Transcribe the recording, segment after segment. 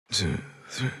2,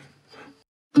 3.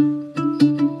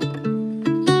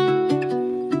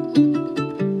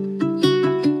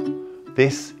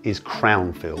 This is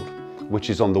Crownfield, which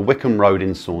is on the Wickham Road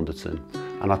in Saunderton,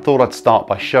 and I thought I'd start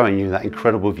by showing you that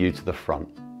incredible view to the front.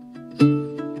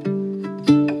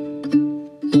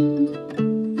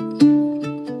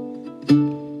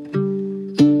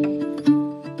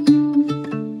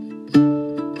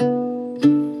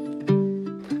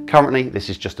 Currently, this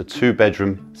is just a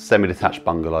 2-bedroom, semi-detached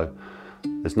bungalow.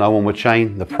 There's no onward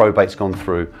chain, the probate's gone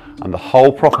through, and the whole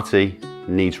property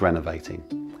needs renovating.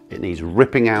 It needs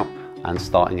ripping out and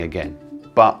starting again.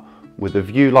 But with a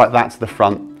view like that to the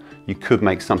front, you could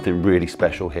make something really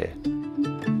special here.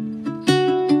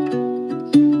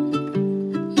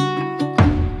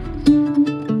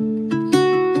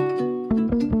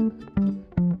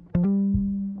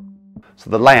 So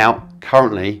the layout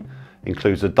currently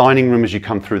includes a dining room as you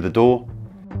come through the door,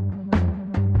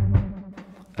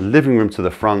 a living room to the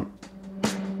front,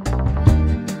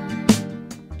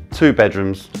 2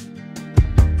 bedrooms,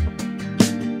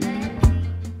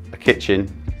 a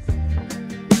kitchen,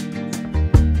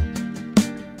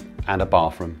 and a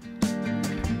bathroom.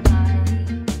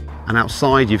 And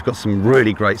outside you've got some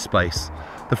really great space.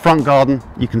 The front garden,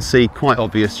 you can see, quite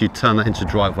obvious, you turn that into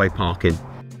driveway parking.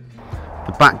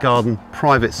 The back garden,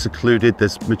 private, secluded,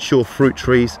 there's mature fruit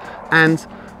trees, and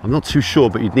I'm not too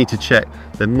sure, but you'd need to check,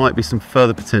 there might be some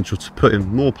further potential to put in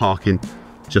more parking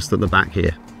just at the back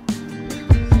here.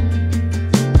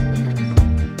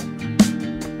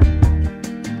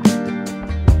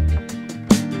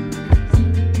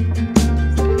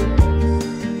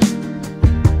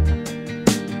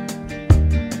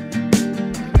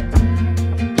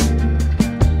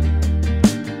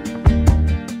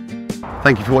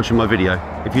 Thank you for watching my video.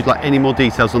 If you'd like any more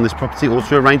details on this property or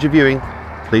to arrange a viewing,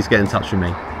 please get in touch with me.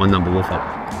 My number will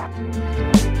follow.